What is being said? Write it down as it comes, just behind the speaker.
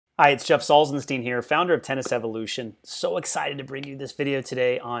Hi, it's Jeff Salzenstein here, founder of Tennis Evolution. So excited to bring you this video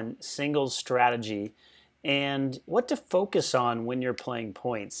today on singles strategy and what to focus on when you're playing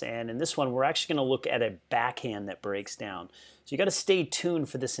points. And in this one, we're actually going to look at a backhand that breaks down. So you got to stay tuned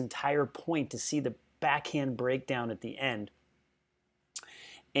for this entire point to see the backhand breakdown at the end.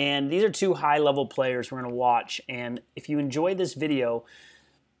 And these are two high-level players we're going to watch. And if you enjoy this video,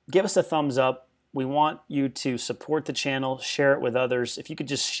 give us a thumbs up. We want you to support the channel, share it with others. If you could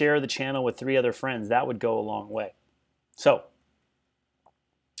just share the channel with 3 other friends, that would go a long way. So,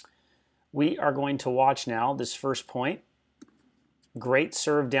 we are going to watch now this first point. Great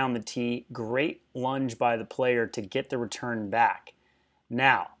serve down the tee, great lunge by the player to get the return back.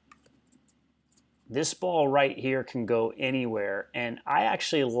 Now, this ball right here can go anywhere, and I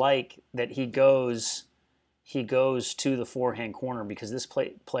actually like that he goes to the forehand corner because this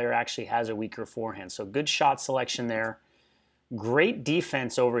player actually has a weaker forehand. So good shot selection there. Great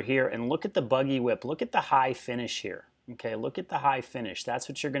defense over here. And look at the buggy whip. Look at the high finish here. Okay, look at the high finish. That's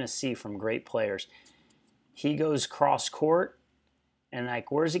what you're going to see from great players. He goes cross court. And like,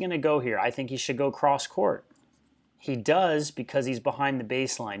 where's he going to go here? I think he should go cross court. He does because he's behind the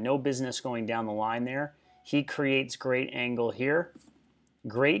baseline. No business going down the line there. He creates great angle here.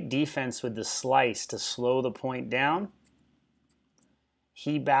 Great defense with the slice to slow the point down.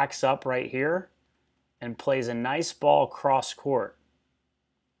 He backs up right here and plays a nice ball cross court.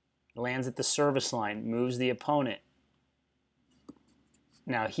 Lands at the service line, moves the opponent.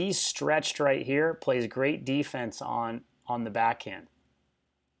 Now he's stretched right here, plays great defense on the backhand.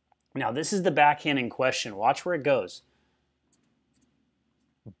 Now this is the backhand in question. Watch where it goes.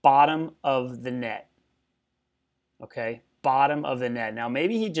 Bottom of the net. Okay? Bottom of the net. Now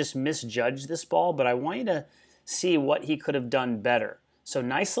maybe he just misjudged this ball, but I want you to see what he could have done better. So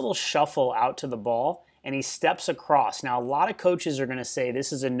nice little shuffle out to the ball, and he steps across. Now a lot of coaches are going to say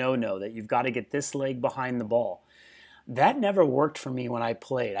this is a no-no, that you've got to get this leg behind the ball. That never worked for me when I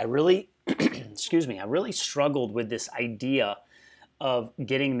played. I really, excuse me, I really struggled with this idea of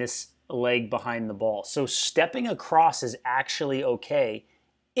getting this leg behind the ball. So stepping across is actually okay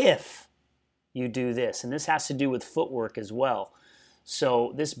if you do this. And this has to do with footwork as well.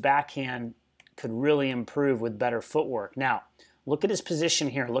 So this backhand could really improve with better footwork. Now, look at his position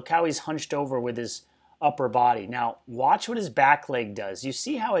here. Look how he's hunched over with his upper body. Now, watch what his back leg does. You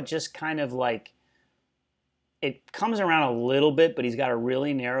see how it just kind of like, it comes around a little bit, but he's got a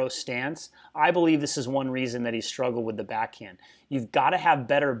really narrow stance. I believe this is one reason that he struggled with the backhand. You've got to have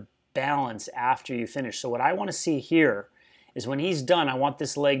better balance after you finish. So what I want to see here is when he's done, I want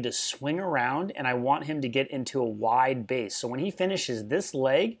this leg to swing around and I want him to get into a wide base. So when he finishes, this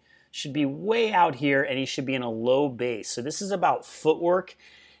leg should be way out here and he should be in a low base. So this is about footwork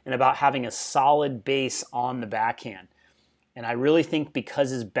and about having a solid base on the backhand. And I really think because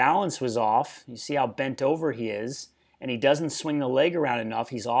his balance was off, you see how bent over he is, and he doesn't swing the leg around enough,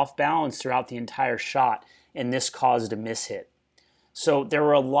 he's off balance throughout the entire shot, and this caused a mishit. So there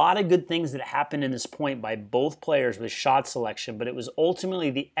were a lot of good things that happened in this point by both players with shot selection, but it was ultimately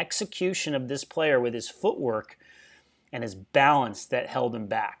the execution of this player with his footwork and his balance that held him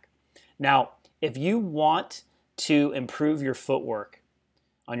back. Now, if you want to improve your footwork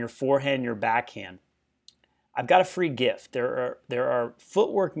on your forehand and your backhand, I've got a free gift. There are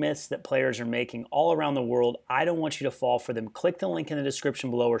footwork myths that players are making all around the world. I don't want you to fall for them. Click the link in the description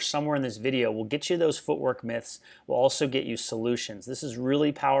below or somewhere in this video. We'll get you those footwork myths. We'll also get you solutions. This is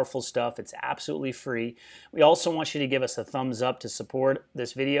really powerful stuff. It's absolutely free. We also want you to give us a thumbs up to support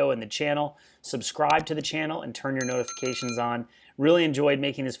this video and the channel. Subscribe to the channel and turn your notifications on. Really enjoyed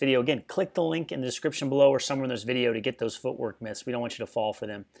making this video. Again, click the link in the description below or somewhere in this video to get those footwork myths. We don't want you to fall for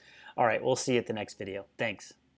them. All right, we'll see you at the next video. Thanks.